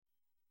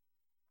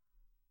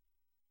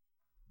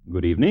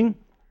Good evening.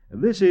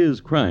 This is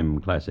Crime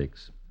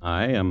Classics.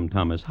 I am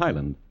Thomas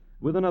Hyland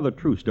with another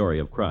true story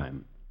of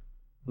crime.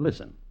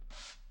 Listen.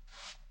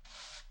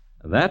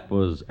 That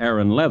was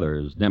Aaron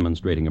Leathers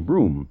demonstrating a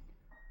broom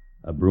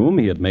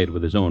he had made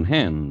with his own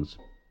hands.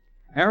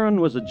 Aaron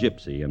was a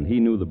gypsy, and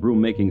he knew the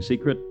broom-making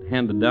secret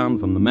handed down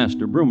from the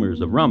master broomers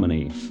of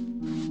Romany.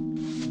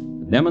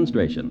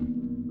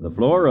 Demonstration. The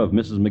floor of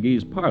Mrs.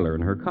 Magee's parlor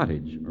in her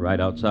cottage, right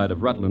outside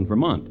of Rutland,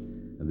 Vermont.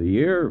 The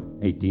year,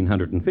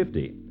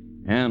 1850.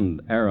 And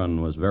Aaron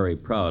was very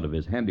proud of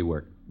his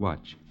handiwork.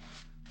 Watch.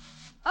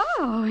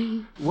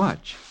 Oh.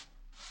 Watch.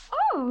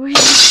 Oh.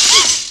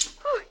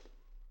 Oh,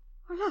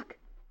 look.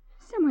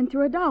 Someone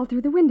threw a doll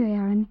through the window,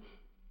 Aaron.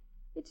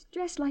 It's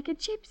dressed like a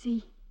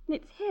gypsy, and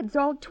its head's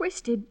all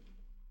twisted,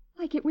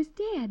 like it was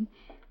dead.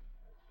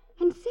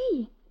 And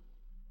see,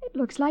 it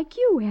looks like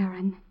you,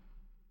 Aaron.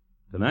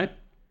 Tonight,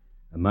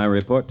 my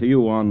report to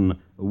you on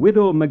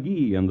Widow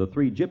Magee and the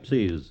Three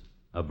Gypsies,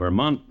 a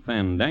Vermont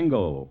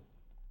Fandango.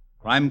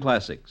 Crime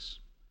Classics,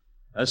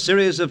 a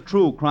series of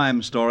true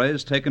crime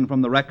stories taken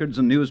from the records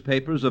and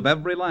newspapers of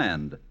every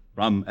land,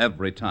 from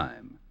every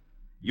time.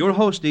 Your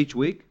host each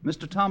week,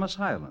 Mr. Thomas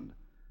Hyland,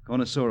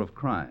 connoisseur of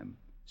crime,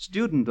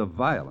 student of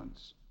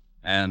violence,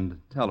 and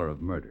teller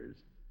of murders.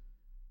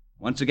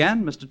 Once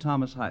again, Mr.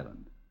 Thomas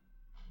Hyland.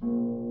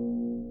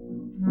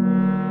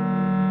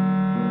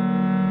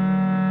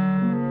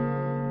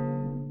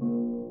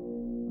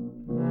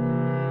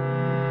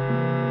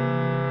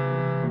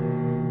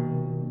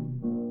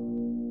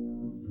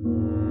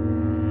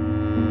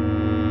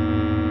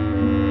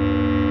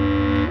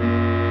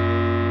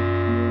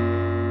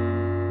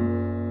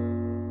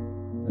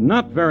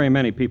 Not very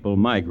many people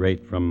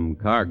migrate from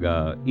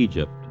Karga,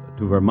 Egypt,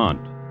 to Vermont,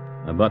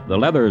 but the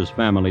Leathers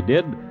family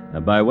did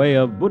by way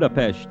of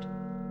Budapest.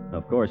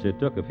 Of course, it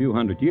took a few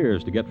hundred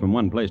years to get from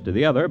one place to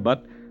the other,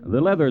 but the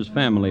Leathers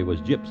family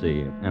was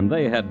gypsy, and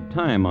they had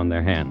time on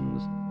their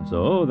hands.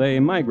 So they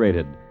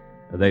migrated.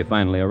 They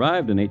finally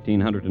arrived in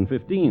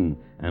 1815,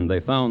 and they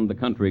found the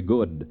country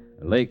good,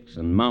 lakes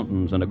and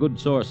mountains, and a good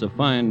source of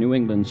fine New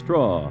England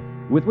straw,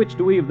 with which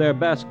to weave their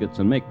baskets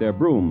and make their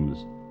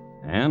brooms.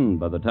 And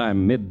by the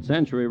time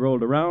mid-century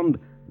rolled around,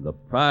 the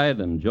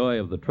pride and joy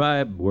of the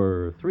tribe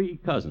were three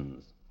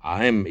cousins.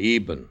 I'm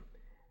Eben.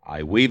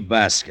 I weave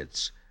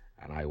baskets,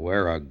 and I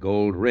wear a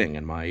gold ring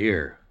in my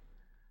ear.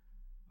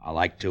 I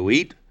like to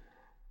eat,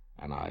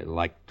 and I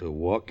like to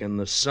walk in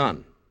the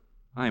sun.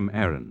 I'm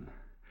Aaron.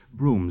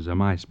 Brooms are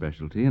my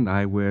specialty, and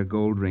I wear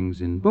gold rings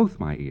in both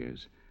my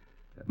ears.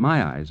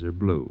 My eyes are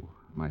blue.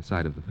 My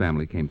side of the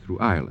family came through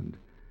Ireland.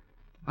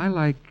 I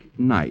like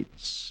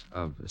nights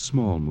of a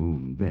small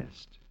moon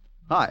best.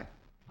 Hi,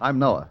 I'm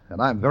Noah,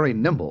 and I'm very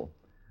nimble.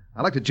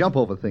 I like to jump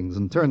over things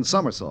and turn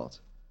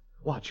somersaults.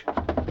 Watch.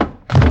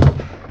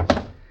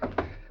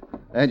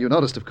 And you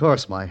noticed, of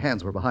course, my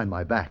hands were behind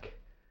my back.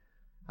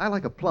 I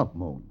like a plump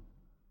moon.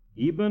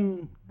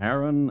 Eben,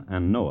 Aaron,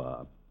 and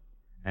Noah.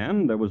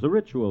 And there was a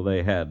ritual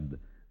they had.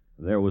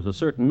 There was a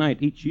certain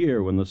night each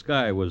year when the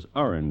sky was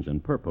orange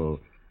and purple,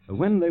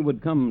 when they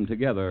would come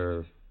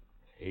together.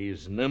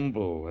 He's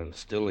nimble, and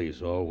still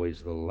he's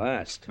always the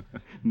last.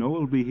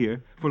 Noah'll be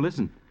here, for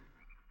listen.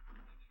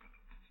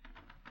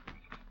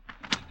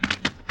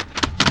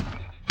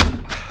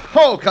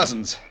 Ho,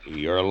 cousins!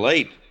 You're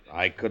late.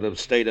 I could have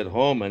stayed at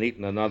home and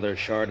eaten another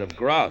shard of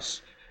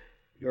grouse.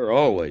 You're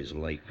always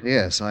late.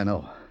 Yes, I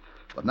know.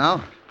 But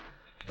now,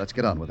 let's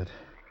get on with it.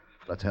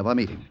 Let's have our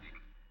meeting.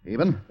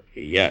 Eben?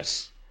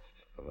 Yes.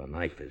 The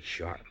knife is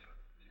sharp.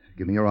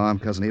 Give me your arm,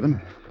 Cousin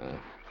Eben.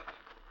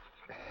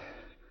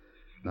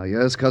 Now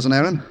yours, Cousin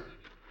Aaron.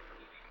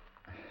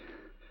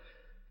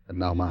 And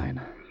now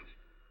mine.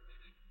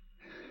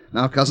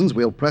 Now, cousins,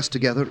 we'll press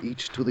together,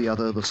 each to the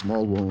other, the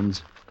small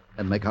wounds,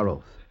 and make our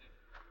oath.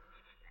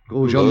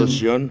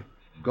 Gujun,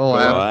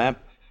 Goab,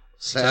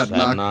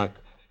 Sadnak,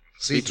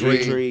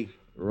 Sitri,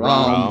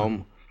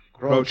 Raum,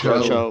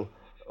 Crocho,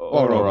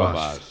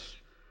 Orobas.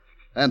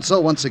 And so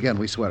once again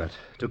we swear it,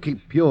 to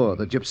keep pure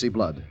the gypsy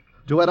blood,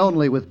 to wed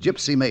only with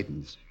gypsy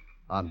maidens,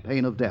 on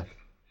pain of death.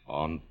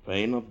 On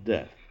pain of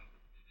death.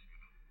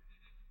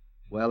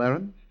 Well,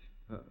 Aaron?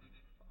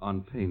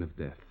 On pain of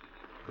death.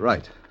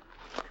 Right.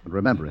 And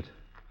remember it.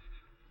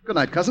 Good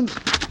night, cousins.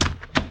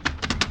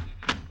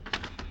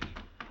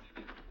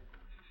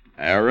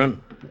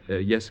 Aaron?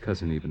 Yes,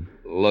 Cousin Eben.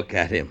 Look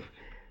at him.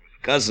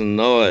 Cousin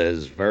Noah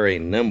is very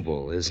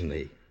nimble, isn't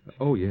he?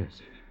 Oh, yes.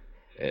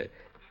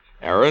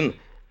 Aaron,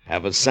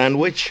 have a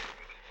sandwich?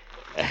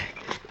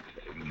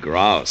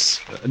 Grouse.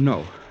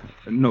 No.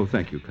 No,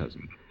 thank you,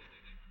 Cousin.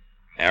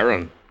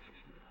 Aaron.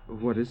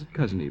 What is it,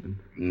 Cousin Eben?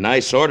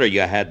 Nice order you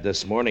had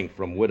this morning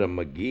from Widow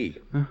Magee.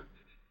 Huh?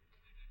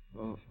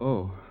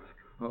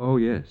 Oh,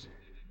 yes.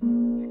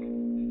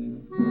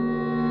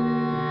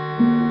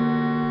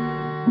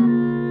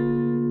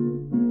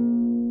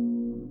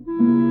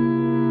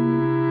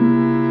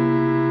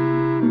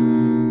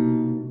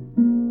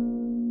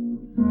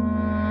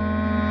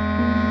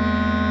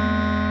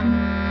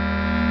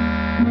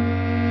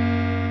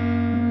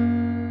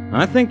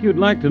 I think you'd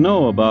like to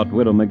know about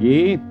Widow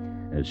Magee.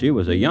 as she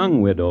was a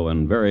young widow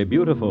and very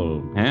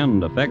beautiful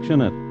and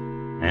affectionate.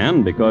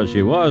 And because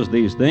she was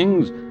these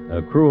things,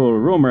 a cruel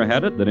rumor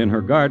had it that in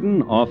her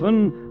garden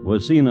often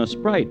was seen a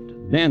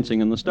sprite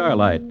dancing in the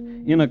starlight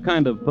in a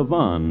kind of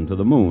pavane to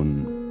the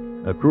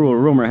moon. A cruel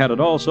rumor had it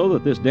also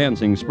that this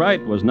dancing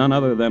sprite was none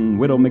other than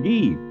Widow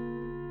Magee.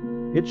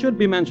 It should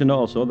be mentioned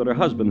also that her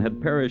husband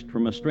had perished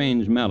from a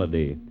strange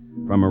malady.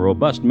 From a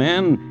robust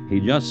man, he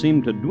just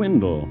seemed to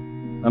dwindle,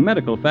 a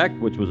medical fact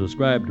which was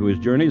ascribed to his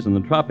journeys in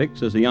the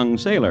tropics as a young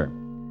sailor.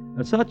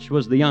 Such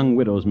was the young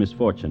widow's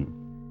misfortune.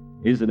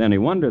 Is it any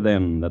wonder,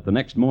 then, that the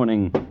next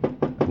morning,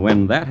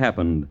 when that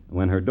happened,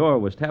 when her door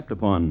was tapped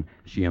upon,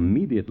 she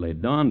immediately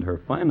donned her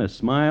finest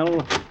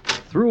smile,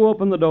 threw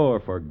open the door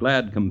for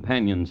glad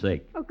companion's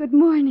sake. Oh, good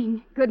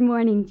morning. Good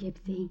morning,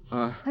 Gypsy.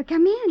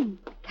 Come in.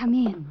 Come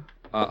in.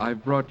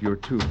 I've brought your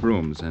 2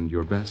 brooms and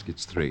your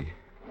baskets 3.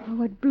 Oh,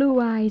 what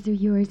blue eyes are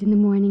yours in the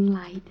morning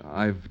light.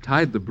 I've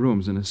tied the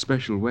brooms in a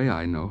special way,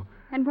 I know.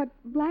 And what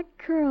black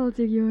curls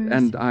are yours.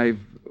 And I've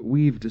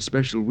weaved a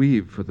special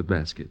weave for the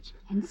baskets.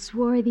 And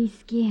swarthy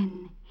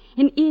skin.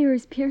 And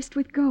ears pierced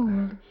with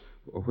gold.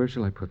 Where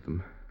shall I put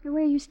them?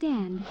 Where you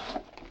stand.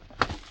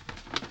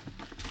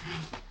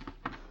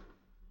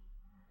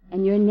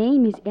 And your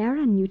name is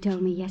Aaron, you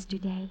told me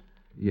yesterday.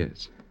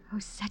 Yes. Oh,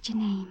 such a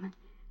name.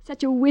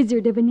 Such a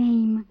wizard of a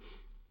name.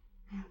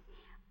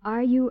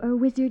 Are you a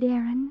wizard,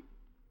 Aaron?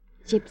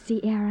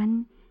 Gypsy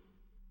Aaron?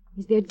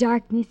 Is there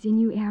darkness in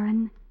you,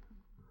 Aaron?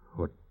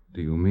 What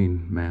do you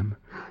mean, ma'am?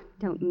 Oh,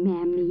 don't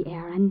ma'am me,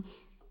 Aaron.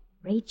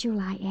 Rachel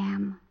I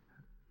am.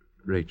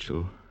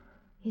 Rachel.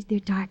 Is there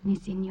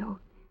darkness in you?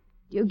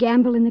 Do you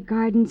gamble in the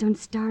gardens on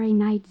starry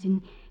nights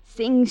and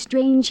sing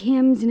strange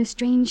hymns in a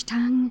strange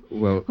tongue?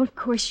 Well, of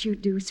course you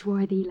do,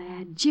 swarthy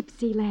lad,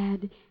 gypsy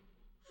lad.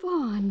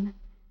 Fawn.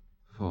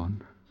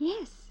 Fawn?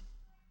 Yes.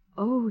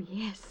 Oh,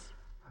 yes.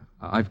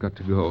 I've got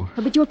to go.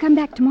 Oh, but you'll come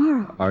back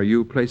tomorrow. Are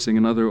you placing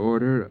another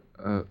order?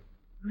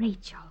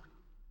 Rachel.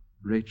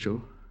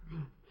 Rachel?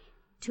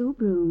 2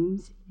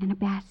 brooms and a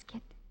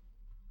basket.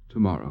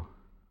 Tomorrow.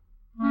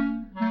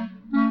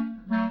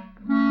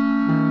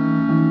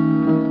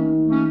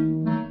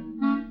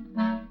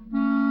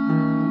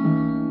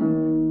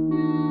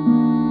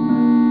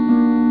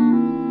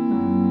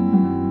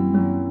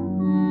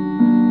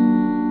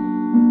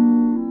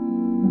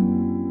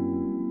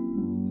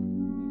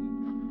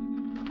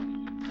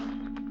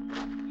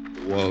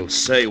 Well,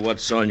 say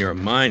what's on your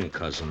mind,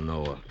 Cousin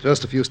Noah.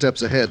 Just a few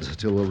steps ahead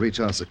till we'll reach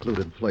our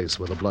secluded place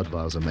where the blood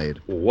vows are made.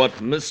 What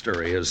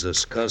mystery is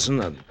this,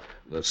 cousin, and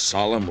the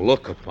solemn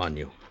look upon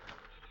you?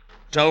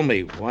 Tell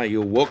me why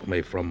you woke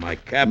me from my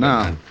cabin.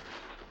 Now.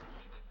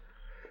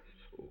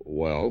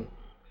 Well?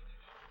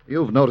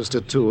 You've noticed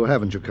it, too,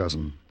 haven't you,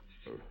 cousin?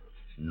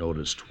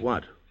 Noticed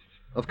what?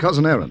 Of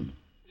Cousin Aaron.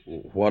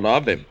 What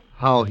of him?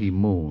 How he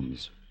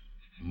moons.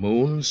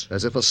 Moons?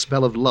 As if a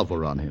spell of love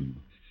were on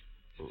him.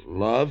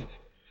 Love?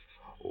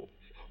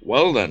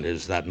 Well, then,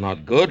 is that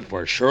not good?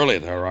 For surely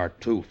there are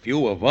too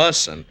few of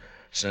us, and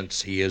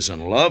since he is in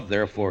love,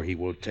 therefore he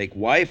will take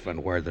wife,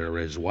 and where there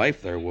is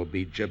wife, there will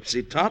be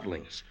gypsy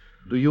toddlings.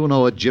 Do you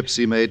know a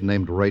gypsy maid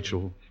named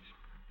Rachel?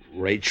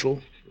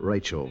 Rachel?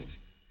 Rachel.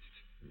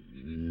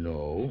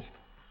 No.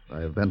 I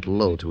have bent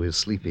low to his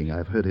sleeping.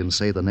 I've heard him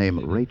say the name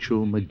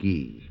Rachel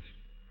Magee.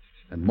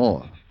 And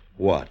more.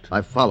 What?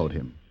 I've followed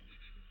him.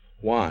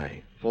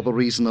 Why? For the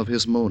reason of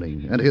his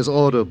mooning, and his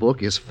order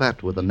book is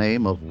fat with the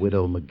name of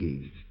Widow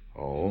Magee.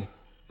 Oh?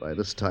 By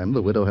this time,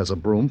 the widow has a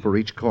broom for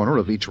each corner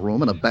of each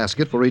room and a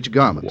basket for each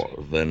garment.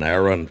 Well, then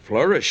Aaron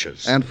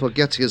flourishes. And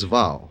forgets his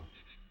vow.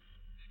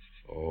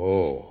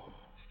 Oh.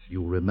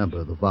 You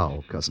remember the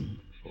vow, cousin.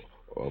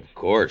 Of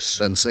course.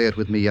 Then say it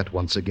with me yet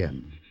once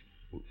again.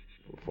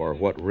 For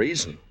what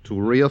reason? To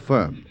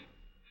reaffirm.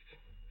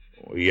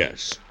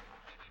 Yes.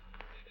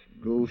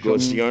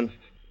 Gusion,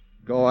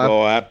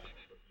 Goap,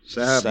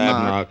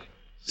 Sabnak,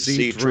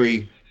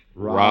 Cetri,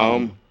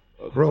 Raum,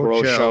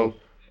 Crochel,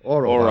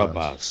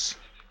 Orabas.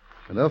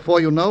 And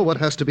therefore you know what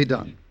has to be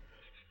done.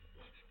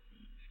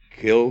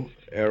 Kill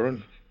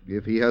Aaron?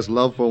 If he has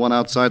love for one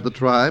outside the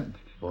tribe,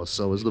 for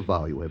so is the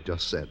vow you have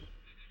just said.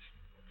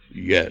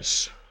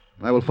 Yes.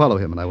 I will follow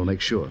him, and I will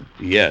make sure.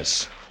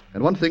 Yes.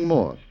 And one thing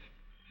more.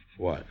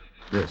 What?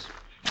 This.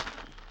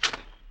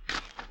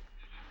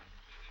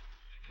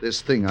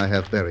 This thing I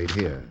have buried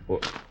here.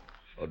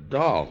 A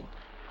doll.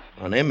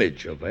 An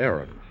image of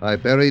Aaron. I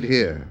buried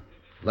here.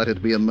 Let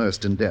it be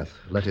immersed in death.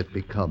 Let it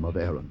become of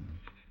Aaron.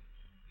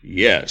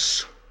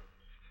 Yes.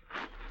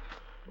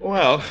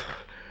 Well,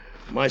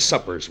 my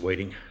supper's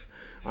waiting.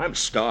 I'm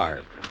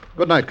starved.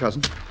 Good night,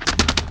 cousin.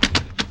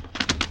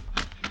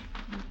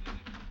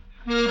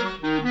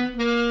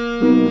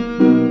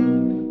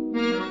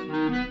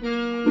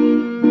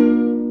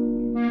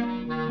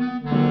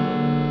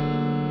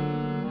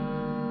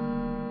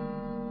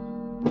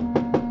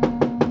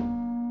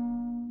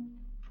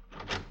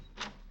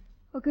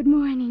 Oh, good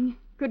morning.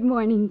 Good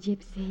morning,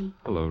 Gypsy.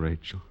 Hello,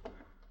 Rachel.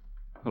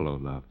 Hello,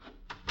 love.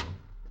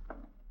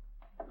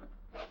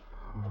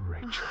 Oh,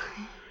 Rachel.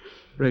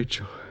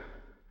 Rachel.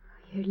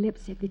 Your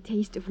lips have the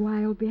taste of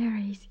wild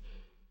berries.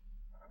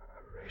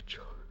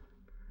 Rachel.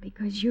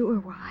 Because you were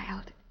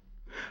wild.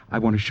 I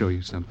want to show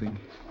you something.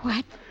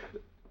 What?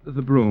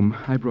 The broom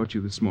I brought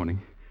you this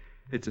morning.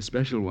 It's a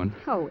special one.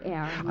 Oh,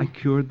 Aaron. I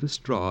cured the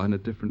straw in a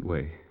different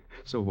way.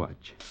 So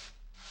watch.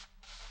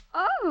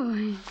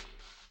 Oh.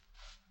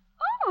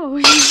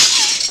 Oh.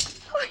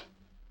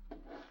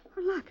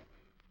 Oh, look.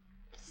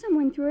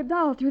 Someone threw a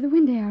doll through the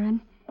window,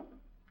 Aaron.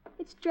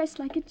 It's dressed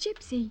like a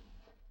gypsy.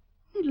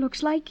 It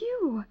looks like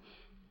you.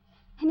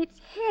 And its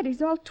head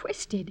is all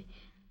twisted.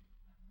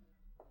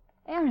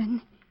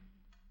 Aaron.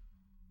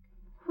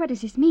 What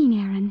does this mean,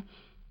 Aaron?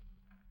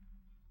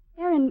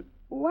 Aaron,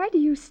 why do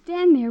you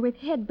stand there with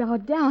head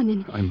bowed down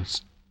and... I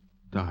must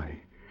die.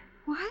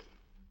 What?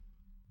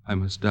 I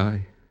must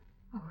die.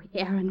 Oh,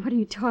 Aaron, what are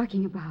you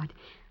talking about?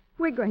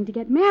 We're going to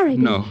get married.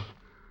 No.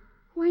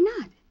 Why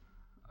not?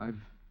 I've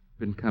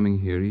been coming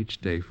here each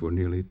day for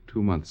nearly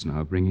 2 months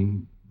now,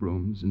 bringing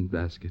brooms and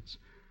baskets.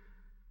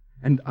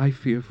 And I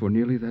fear for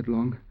nearly that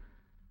long,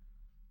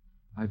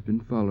 I've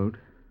been followed.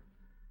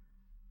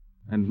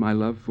 And my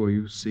love for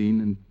you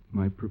seen and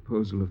my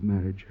proposal of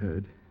marriage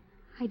heard.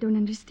 I don't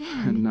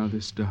understand. And now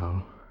this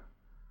doll.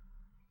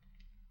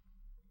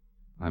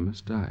 I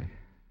must die.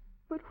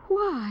 But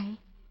why?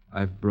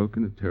 I've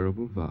broken a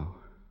terrible vow.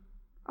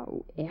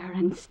 Oh,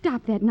 Aaron,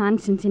 stop that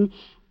nonsense and...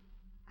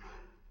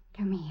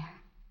 Come here.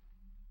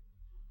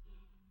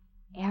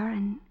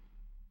 Aaron.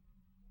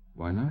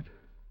 Why not?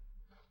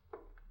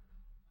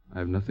 I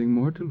have nothing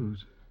more to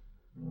lose.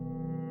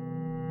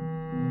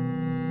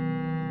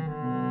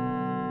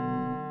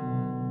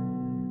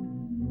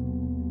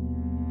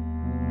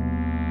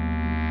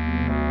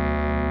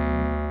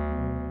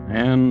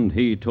 And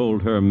he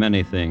told her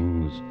many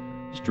things.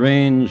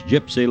 Strange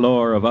gypsy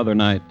lore of other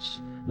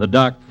nights, the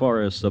dark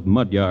forests of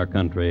Magyar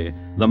country,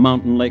 the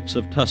mountain lakes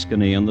of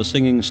Tuscany, and the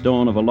singing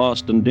stone of a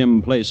lost and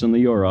dim place in the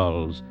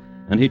Urals.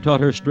 And he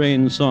taught her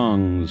strange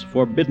songs,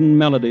 forbidden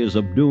melodies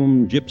of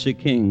doomed gypsy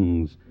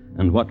kings,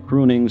 and what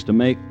croonings to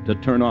make to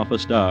turn off a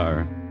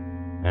star.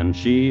 And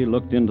she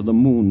looked into the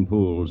moon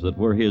pools that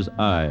were his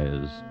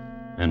eyes,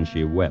 and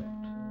she wept.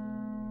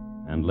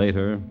 And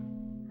later...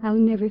 I'll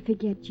never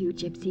forget you,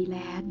 gypsy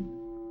lad.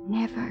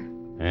 Never.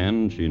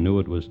 And she knew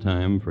it was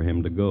time for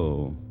him to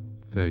go.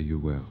 Fare you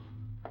well.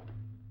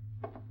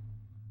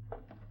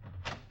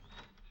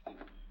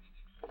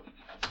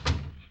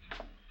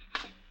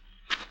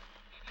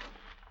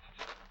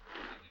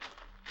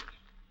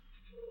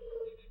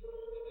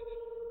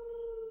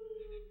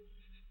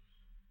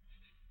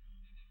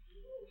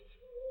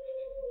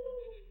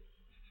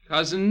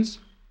 Cousins?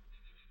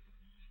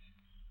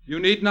 You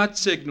need not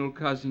signal,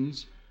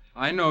 cousins.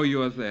 I know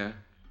you are there,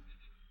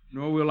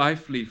 nor will I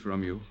flee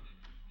from you.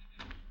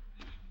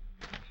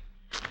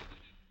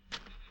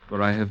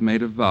 For I have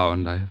made a vow,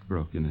 and I have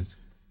broken it.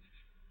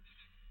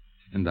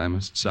 And I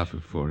must suffer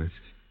for it.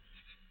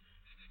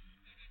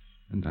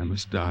 And I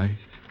must die.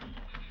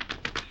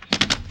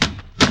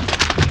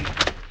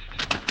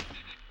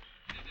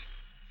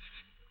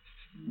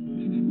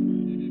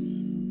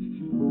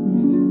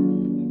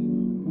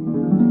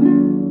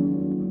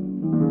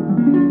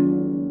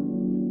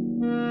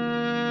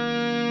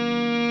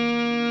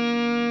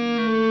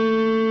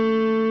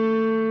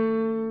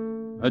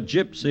 A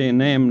gypsy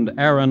named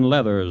Aaron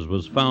Leathers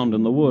was found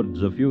in the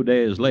woods a few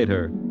days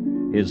later.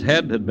 His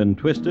head had been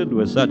twisted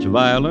with such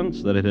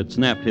violence that it had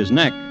snapped his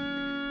neck.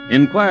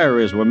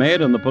 Inquiries were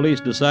made, and the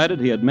police decided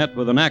he had met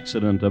with an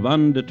accident of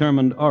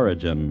undetermined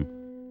origin.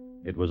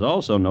 It was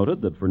also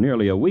noted that for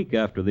nearly a week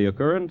after the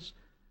occurrence,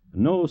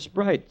 no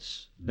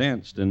sprites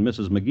danced in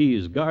Mrs.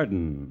 Magee's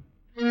garden.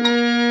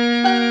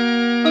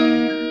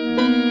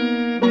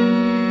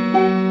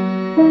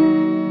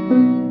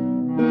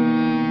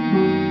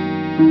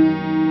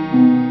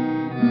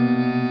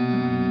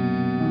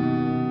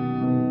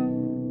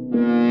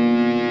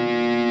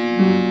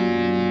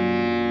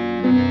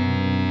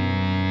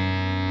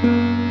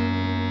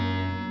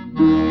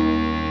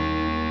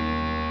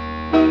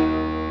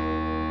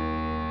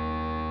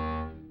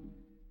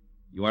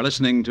 You are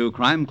listening to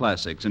Crime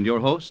Classics and your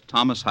host,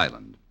 Thomas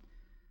Hyland.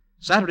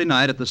 Saturday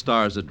night at the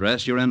Star's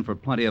Address, you're in for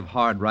plenty of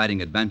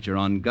hard-riding adventure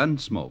on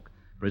Gunsmoke,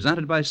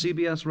 presented by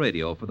CBS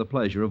Radio for the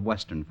pleasure of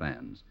Western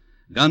fans.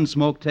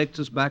 Gunsmoke takes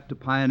us back to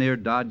pioneer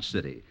Dodge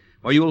City,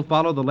 where you will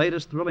follow the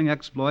latest thrilling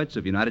exploits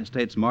of United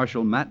States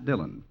Marshal Matt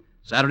Dillon.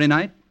 Saturday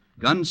night,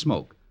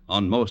 Gunsmoke,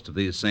 on most of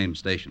these same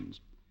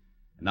stations.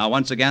 And now,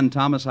 once again,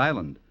 Thomas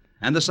Hyland,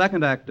 and the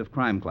second act of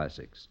Crime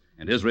Classics,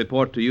 and his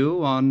report to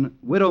you on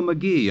Widow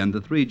Magee and the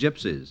Three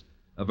Gypsies,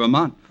 a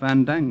Vermont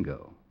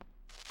Fandango.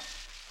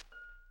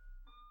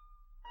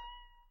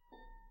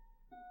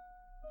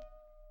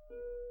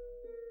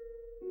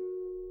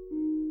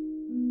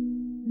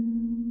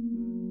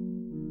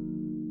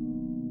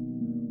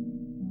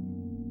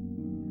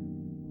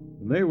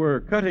 They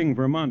were cutting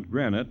Vermont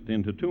granite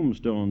into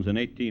tombstones in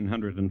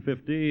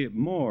 1850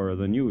 more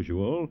than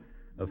usual,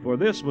 for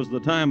this was the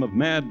time of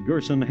Mad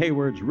Gerson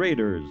Hayward's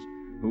raiders,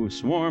 who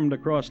swarmed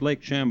across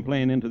Lake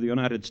Champlain into the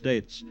United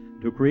States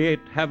to create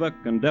havoc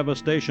and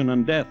devastation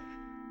and death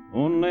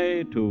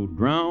only to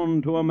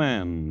drown to a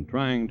man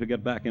trying to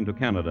get back into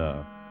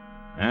Canada.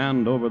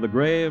 And over the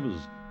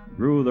graves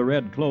grew the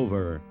red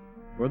clover,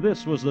 for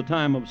this was the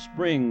time of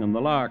spring and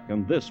the lark,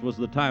 and this was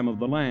the time of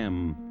the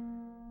lamb.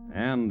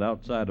 And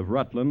outside of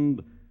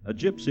Rutland, a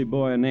gypsy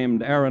boy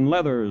named Aaron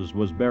Leathers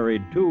was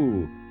buried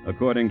too,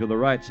 according to the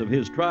rites of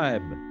his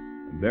tribe,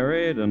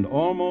 buried and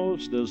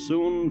almost as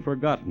soon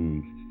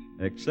forgotten,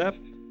 except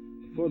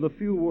for the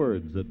few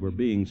words that were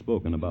being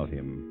spoken about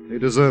him. He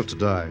deserved to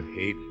die.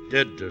 He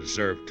did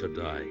deserve to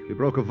die. He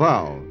broke a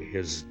vow.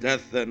 His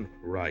death and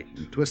right.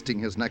 And twisting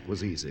his neck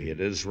was easy.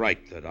 It is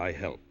right that I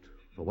helped.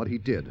 For what he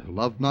did,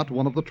 loved not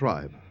one of the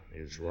tribe.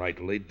 Is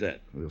rightly dead.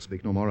 We'll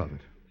speak no more of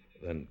it.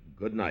 Then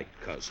good night,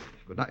 cousin.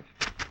 Good night.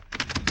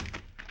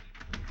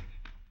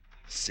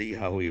 See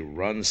how he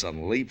runs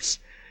and leaps?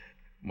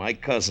 My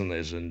cousin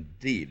is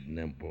indeed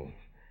nimble.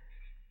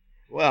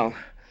 Well,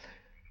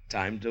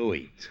 time to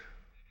eat.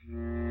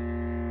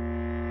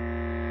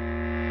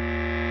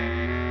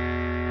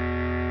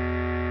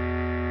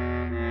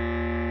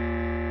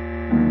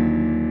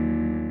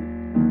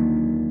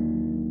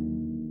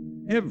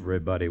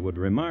 Everybody would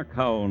remark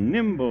how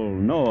nimble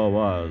Noah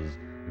was,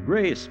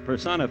 grace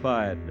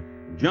personified,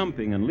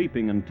 jumping and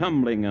leaping and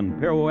tumbling and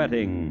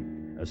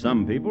pirouetting.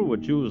 Some people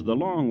would choose the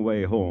long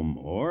way home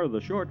or the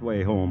short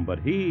way home, but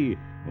he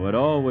would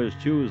always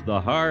choose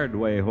the hard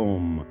way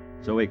home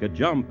so he could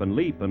jump and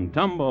leap and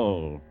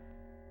tumble.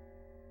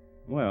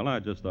 Well, I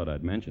just thought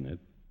I'd mention it.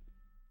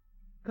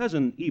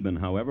 Cousin Eben,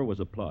 however, was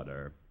a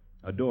plodder,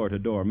 a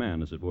door-to-door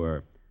man, as it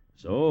were.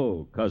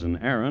 So, Cousin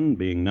Aaron,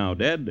 being now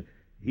dead,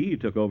 he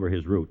took over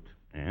his route,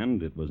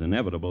 and it was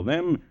inevitable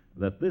then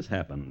that this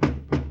happened.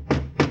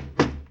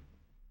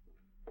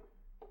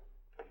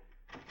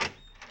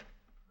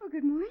 Oh,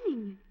 good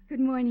morning.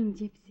 Good morning,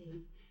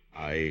 Gypsy.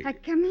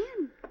 Come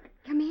in.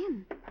 Come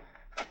in.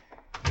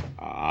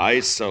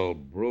 I sell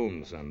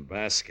brooms and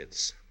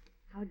baskets.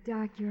 How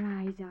dark your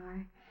eyes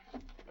are.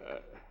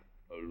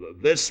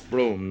 This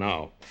broom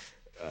now.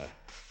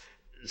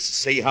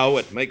 See how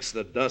it makes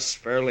the dust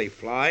fairly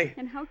fly?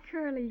 And how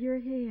curly your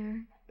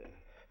hair.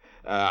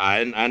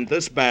 And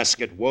this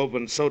basket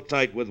woven so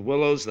tight with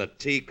willows that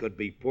tea could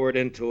be poured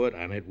into it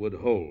and it would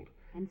hold.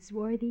 And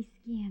swarthy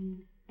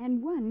skin.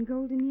 And one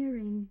golden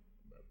earring.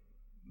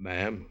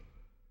 Ma'am?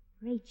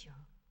 Rachel.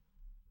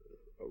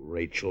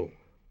 Rachel?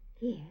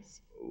 Yes.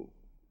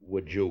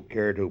 Would you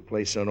care to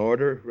place an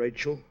order,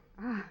 Rachel?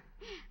 Ah,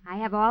 I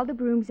have all the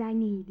brooms I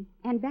need.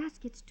 And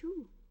baskets,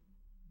 too.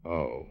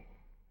 Oh.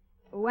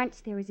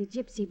 Once there was a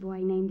gypsy boy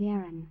named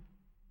Aaron.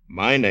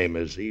 My name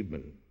is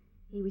Eben.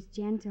 He was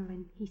gentle,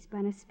 and he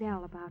spun a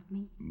spell about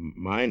me.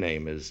 My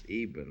name is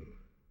Eben.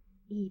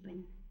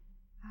 Eben.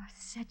 Oh,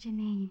 such a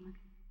name.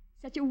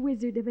 Such a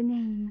wizard of a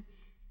name.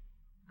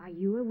 Are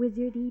you a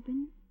wizard,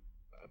 Eben?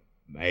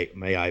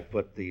 May I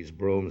put these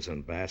brooms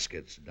and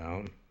baskets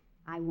down?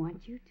 I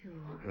want you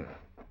to.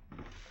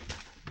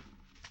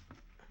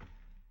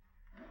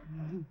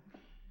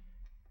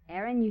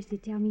 Aaron used to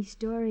tell me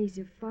stories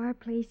of far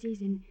places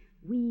and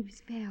weave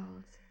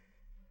spells.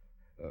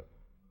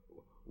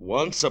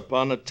 Once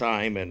upon a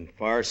time in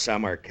far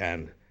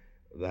Samarkand,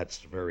 that's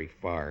very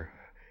far,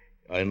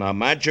 in a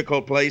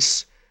magical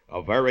place,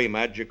 a very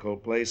magical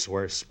place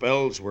where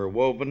spells were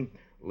woven,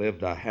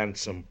 lived a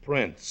handsome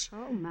prince.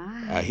 Oh,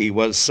 my. He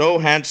was so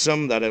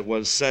handsome that it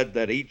was said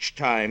that each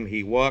time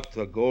he walked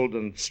the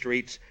golden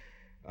streets,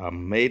 a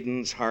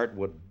maiden's heart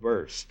would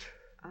burst.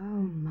 Oh,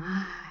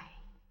 my.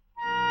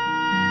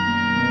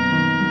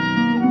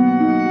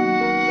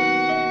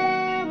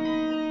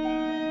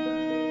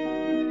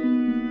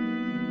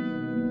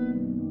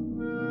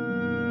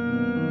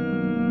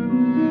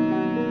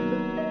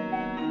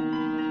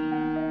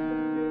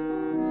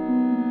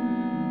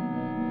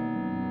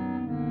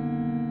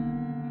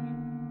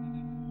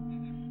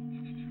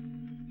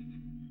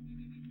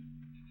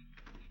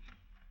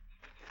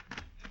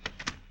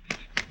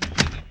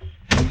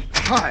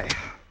 Hi.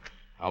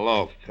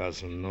 Hello,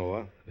 Cousin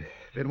Noah.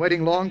 Been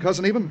waiting long,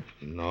 Cousin Eben?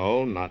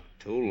 No, not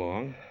too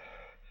long.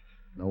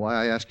 Know why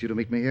I asked you to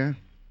meet me here?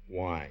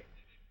 Why?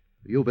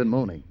 You've been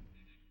moaning.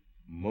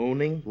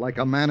 Mooning? Like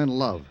a man in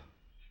love.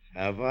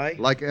 Have I?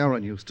 Like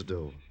Aaron used to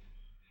do.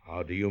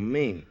 How do you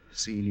mean?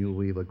 Seen you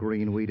weave a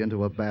green weed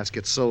into a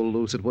basket so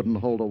loose it wouldn't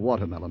hold a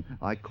watermelon.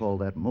 I call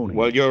that moaning.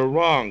 Well, you're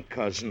wrong,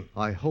 cousin.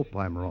 I hope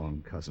I'm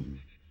wrong,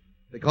 Cousin.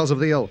 Because of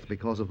the oath,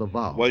 because of the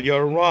vow. Well,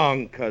 you're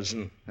wrong,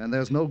 cousin. And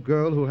there's no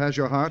girl who has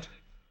your heart?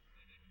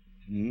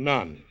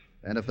 None.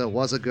 And if there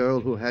was a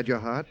girl who had your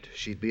heart,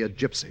 she'd be a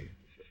gypsy.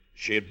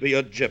 She'd be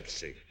a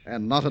gypsy.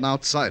 And not an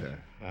outsider.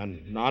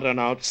 And not an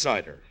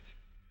outsider.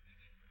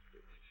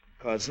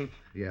 Cousin?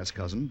 Yes,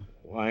 Cousin.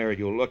 Why are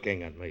you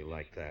looking at me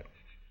like that?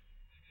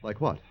 Like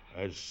what?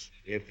 As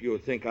if you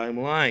think I'm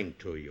lying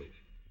to you.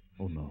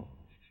 Oh, no.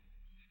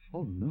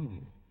 Oh, no.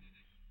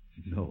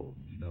 No,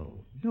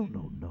 no, no,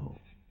 no, no.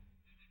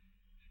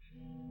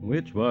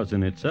 Which was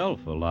in itself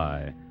a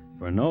lie,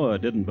 for Noah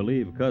didn't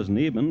believe Cousin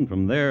Eben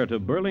from there to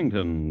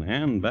Burlington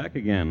and back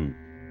again.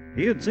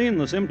 He had seen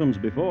the symptoms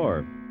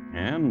before,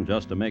 and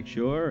just to make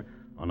sure,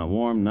 on a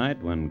warm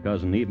night when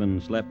Cousin Eben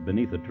slept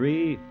beneath a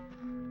tree,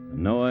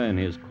 Noah, in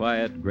his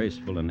quiet,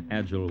 graceful, and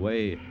agile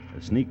way,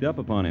 sneaked up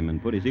upon him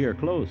and put his ear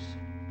close.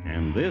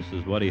 And this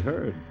is what he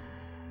heard.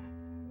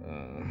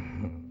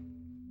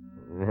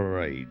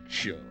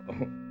 Rachel.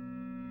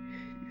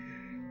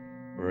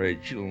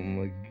 Rachel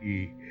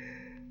Magee.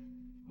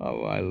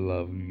 How I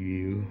love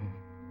you.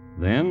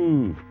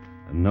 Then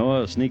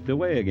Noah sneaked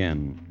away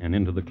again and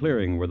into the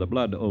clearing where the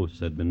blood oaths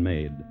had been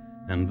made.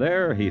 And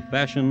there he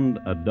fashioned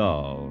a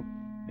doll.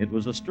 It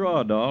was a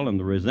straw doll, and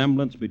the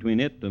resemblance between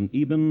it and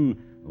Eben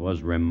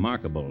was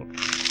remarkable.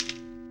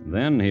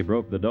 Then he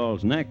broke the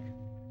doll's neck.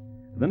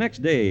 The next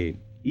day,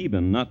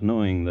 Eben, not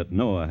knowing that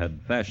Noah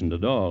had fashioned a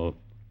doll,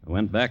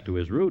 went back to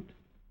his route.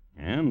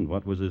 And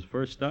what was his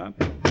first stop?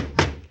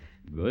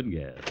 Good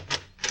guess.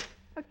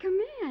 Oh, come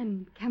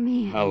in. Come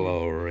in.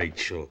 Hello,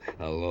 Rachel.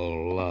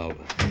 Hello, love.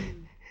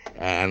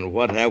 And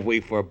what have we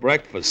for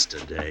breakfast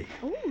today?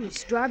 Oh,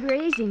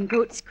 strawberries and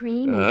goat's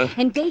cream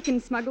and bacon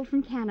smuggled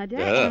from Canada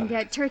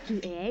and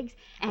turkey eggs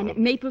and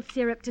maple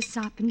syrup to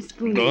sop and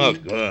spoon. Oh,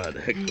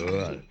 good,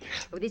 good.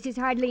 Oh, this is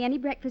hardly any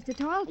breakfast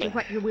at all for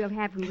what you will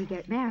have when we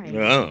get married.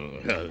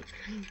 Oh,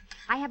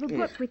 I have a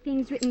book with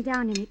things written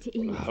down in it to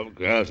eat. I've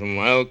got some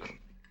milk.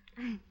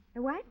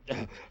 A what?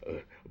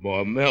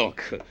 More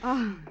milk.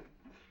 Oh.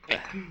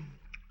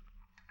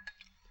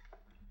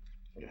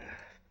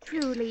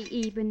 Truly,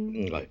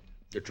 Eben.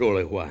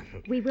 Truly what?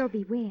 We will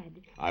be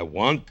wed. I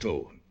want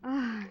to.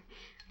 Oh,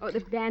 the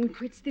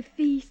banquets, the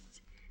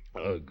feasts.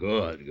 Oh,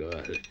 good,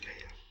 good.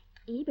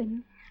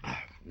 Eben.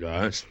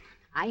 Yes?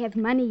 I have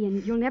money,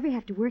 and you'll never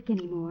have to work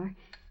anymore.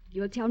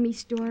 You'll tell me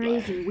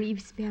stories and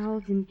weave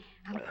spells, and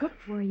I'll cook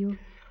for you.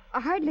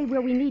 Hardly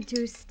will we need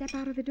to step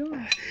out of the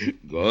door.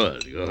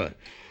 Good, good.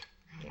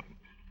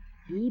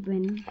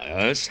 Eben.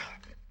 Yes?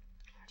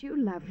 Do you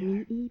love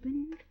me,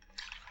 Eben?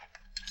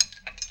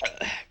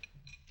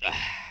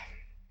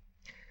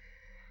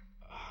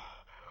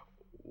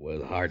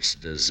 With heart's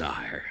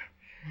desire.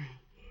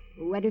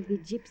 What of the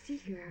gypsy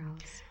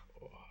girls?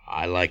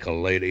 I like a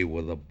lady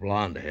with a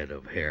blonde head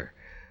of hair.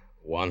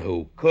 One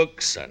who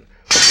cooks and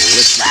who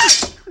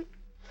listens.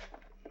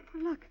 Oh,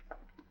 look.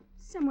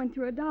 Someone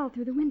threw a doll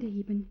through the window,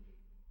 Eben.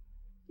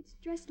 It's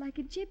dressed like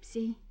a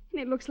gypsy,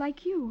 and it looks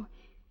like you.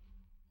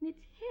 And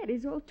its head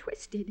is all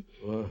twisted.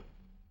 What?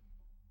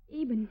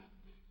 Eben,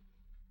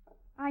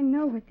 I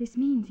know what this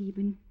means,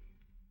 Eben.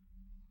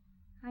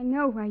 I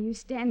know why you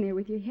stand there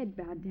with your head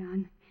bowed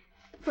down.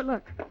 For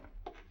look.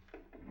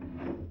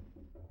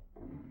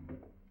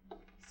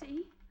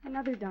 See?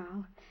 Another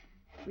doll,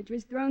 which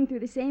was thrown through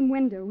the same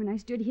window when I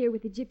stood here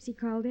with the gypsy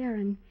called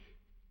Aaron.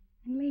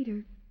 And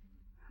later,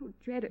 oh,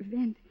 dread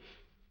event,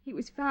 he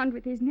was found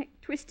with his neck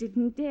twisted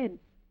and dead,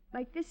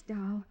 like this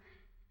doll.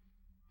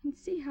 And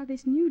see how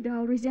this new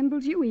doll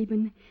resembles you,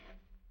 Eben.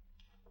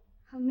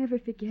 I'll never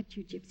forget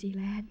you, gypsy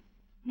lad.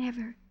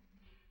 Never.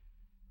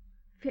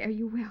 Fare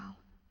you well.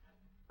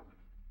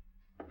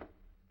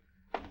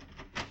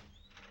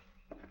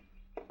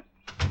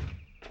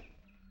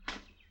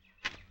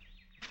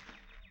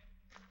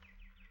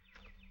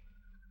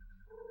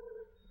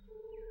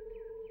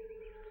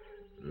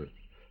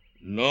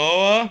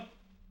 Noah?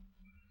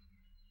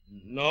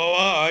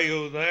 Noah, are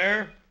you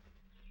there?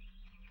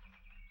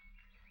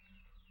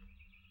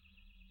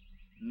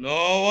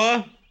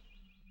 Noah?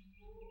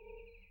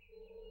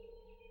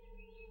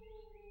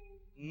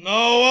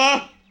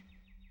 Noah?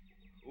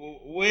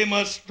 We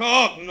must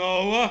talk,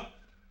 Noah.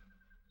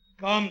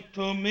 Come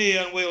to me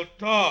and we'll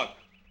talk.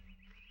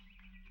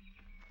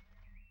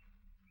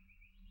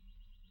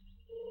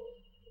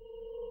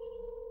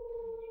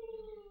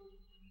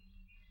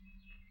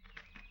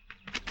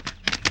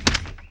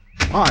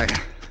 Why?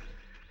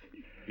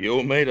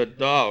 You made a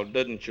doll,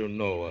 didn't you,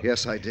 Noah?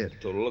 Yes, I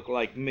did. To look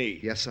like me.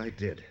 Yes, I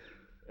did.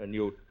 And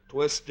you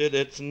twisted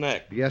its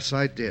neck. Yes,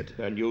 I did.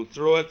 And you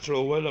threw it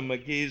through William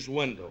McGee's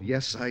window.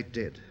 Yes, I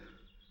did.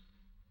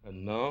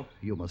 And now?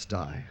 You must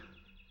die.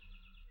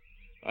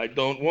 I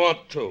don't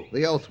want to.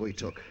 The oath we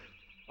took.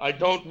 I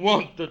don't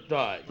want to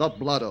die. The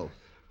blood oath.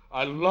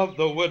 I love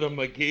the widow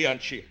McGee, and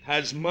she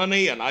has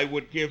money, and I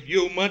would give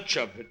you much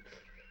of it.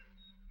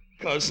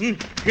 Cousin,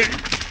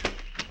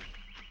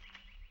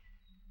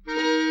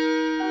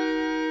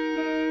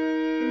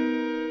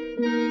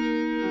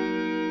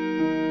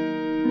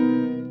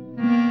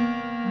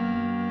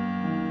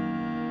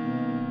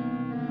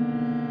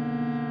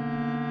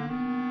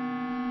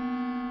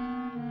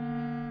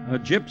 A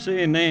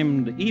gypsy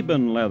named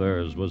Eben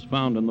Leathers was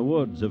found in the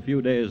woods a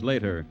few days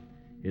later.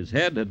 His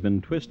head had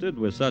been twisted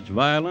with such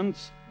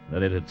violence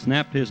that it had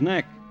snapped his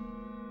neck.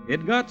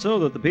 It got so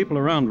that the people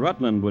around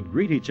Rutland would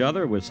greet each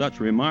other with such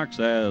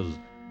remarks as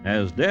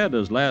dead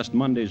as last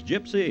Monday's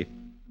gypsy,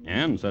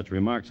 and such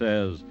remarks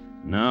as,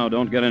 now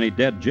don't get any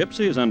dead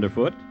gypsies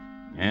underfoot,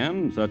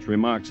 and such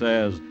remarks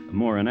as,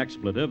 more an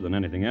expletive than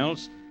anything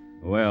else,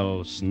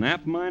 well,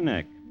 snap my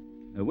neck,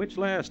 which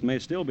last may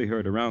still be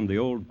heard around the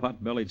old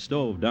pot-bellied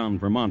stove down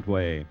Vermont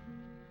way.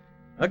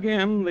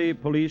 Again, the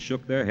police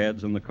shook their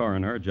heads, and the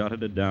coroner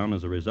jotted it down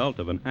as a result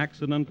of an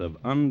accident of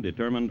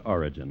undetermined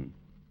origin.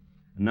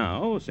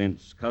 Now,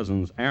 since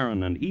cousins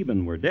Aaron and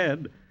Eben were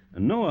dead,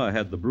 Noah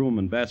had the broom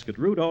and basket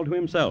route all to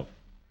himself.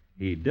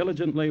 He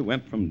diligently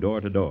went from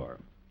door to door.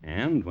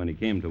 And when he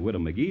came to Widow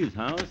Magee's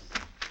house...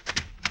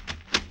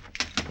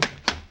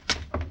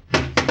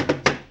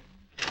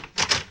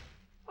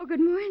 Oh, good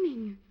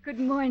morning. Good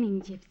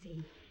morning,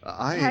 Gypsy.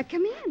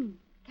 Come in.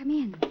 Come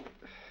in.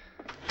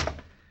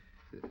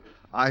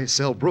 I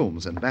sell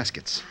brooms and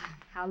baskets.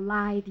 How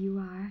lithe you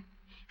are.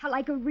 How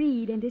like a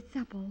reed and is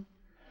supple.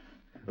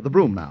 The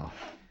broom now.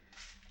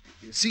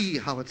 You see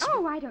how it's...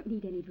 Oh, I don't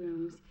need any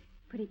brooms.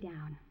 Put it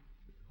down.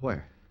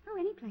 Where? Oh,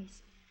 any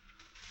place.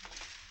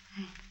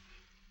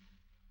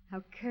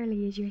 How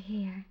curly is your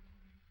hair.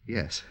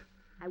 Yes.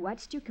 I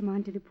watched you come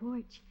onto the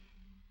porch.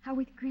 How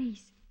with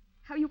grace.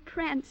 How you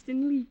pranced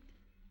and leaped.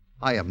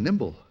 I am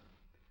nimble.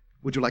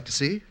 Would you like to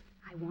see?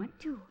 I want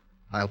to.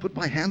 I'll put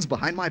my hands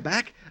behind my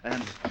back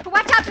and...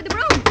 Watch out for the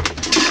broom!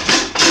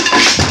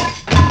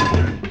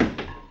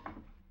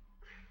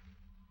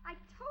 I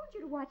told you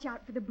to watch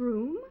out for the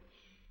broom.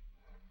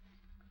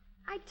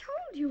 I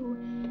told you.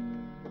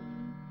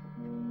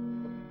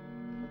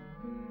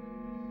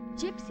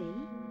 Gypsy?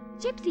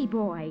 Gypsy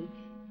boy.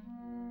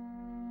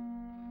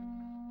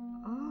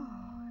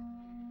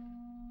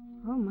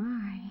 Oh,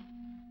 my.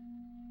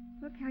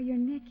 Look how your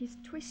neck is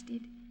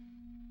twisted.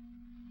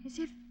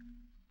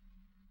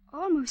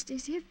 Almost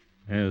as if...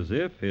 As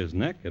if his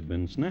neck had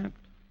been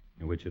snapped,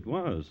 which it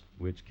was,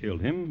 which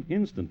killed him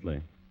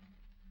instantly.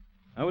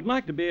 I would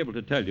like to be able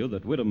to tell you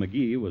that Widow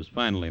Magee was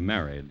finally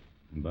married,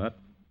 but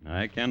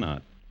I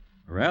cannot.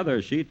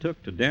 Rather, she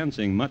took to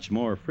dancing much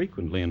more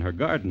frequently in her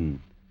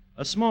garden,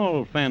 a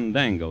small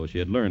fandango she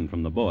had learned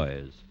from the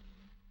boys.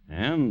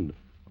 And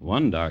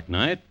one dark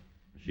night,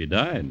 she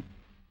died.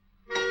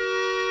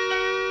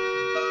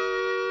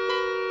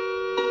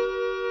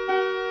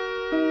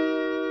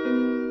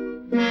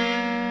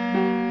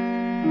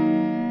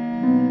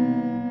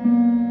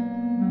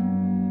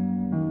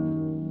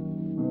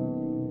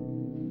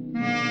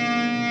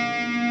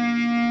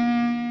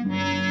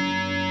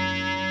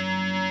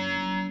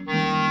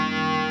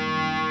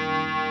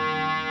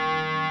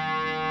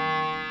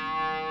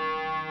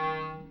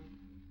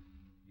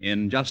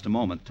 In just a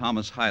moment,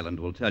 Thomas Hyland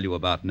will tell you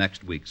about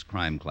next week's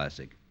crime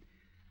classic.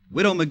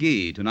 Widow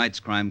Magee, tonight's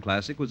crime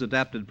classic, was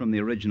adapted from the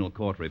original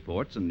court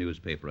reports and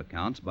newspaper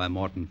accounts by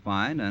Morton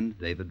Fine and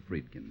David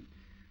Friedkin.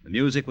 The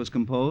music was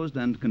composed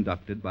and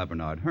conducted by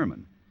Bernard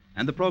Herrmann,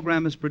 and the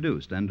program is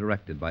produced and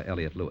directed by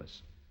Elliott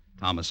Lewis.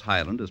 Thomas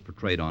Hyland is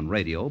portrayed on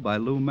radio by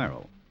Lou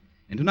Merrill.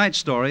 In tonight's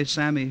story,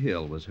 Sammy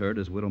Hill was heard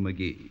as Widow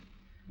Magee,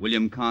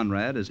 William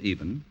Conrad as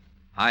Eben,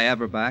 High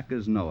Averback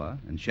as Noah,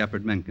 and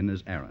Shepard Mencken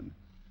as Aaron.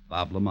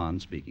 Bob Lamont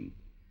speaking.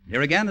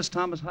 Here again is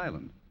Thomas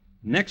Hyland.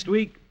 Next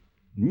week,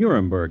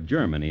 Nuremberg,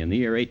 Germany, in the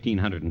year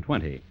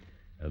 1820.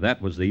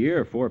 That was the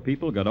year 4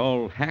 people got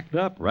all hacked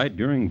up right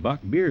during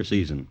Bock beer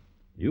season.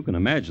 You can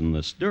imagine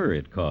the stir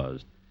it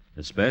caused,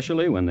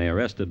 especially when they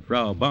arrested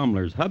Frau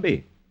Baumler's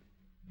hubby.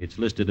 It's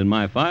listed in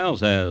my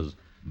files as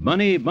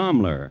Bunny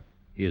Baumler,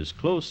 his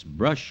close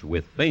brush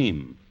with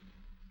fame.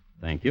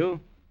 Thank you.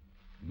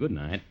 Good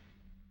night.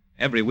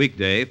 Every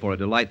weekday, for a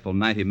delightful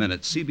 90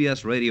 minutes,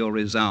 CBS Radio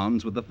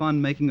resounds with the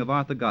fun-making of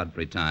Arthur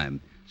Godfrey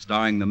Time,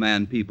 starring the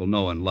man people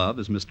know and love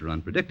as Mr.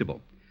 Unpredictable.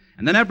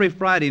 And then every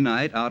Friday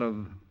night, out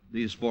of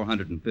these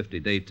 450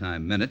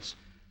 daytime minutes,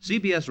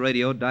 CBS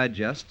Radio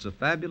digests a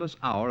fabulous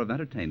hour of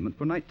entertainment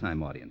for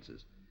nighttime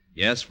audiences.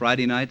 Yes,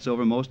 Friday nights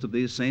over most of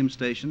these same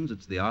stations,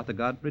 it's the Arthur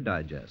Godfrey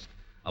Digest,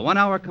 a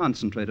 1-hour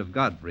concentrate of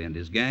Godfrey and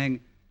his gang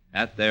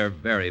at their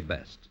very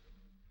best.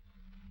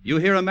 You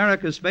hear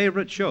America's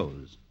favorite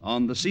shows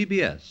on the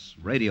CBS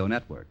Radio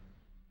Network.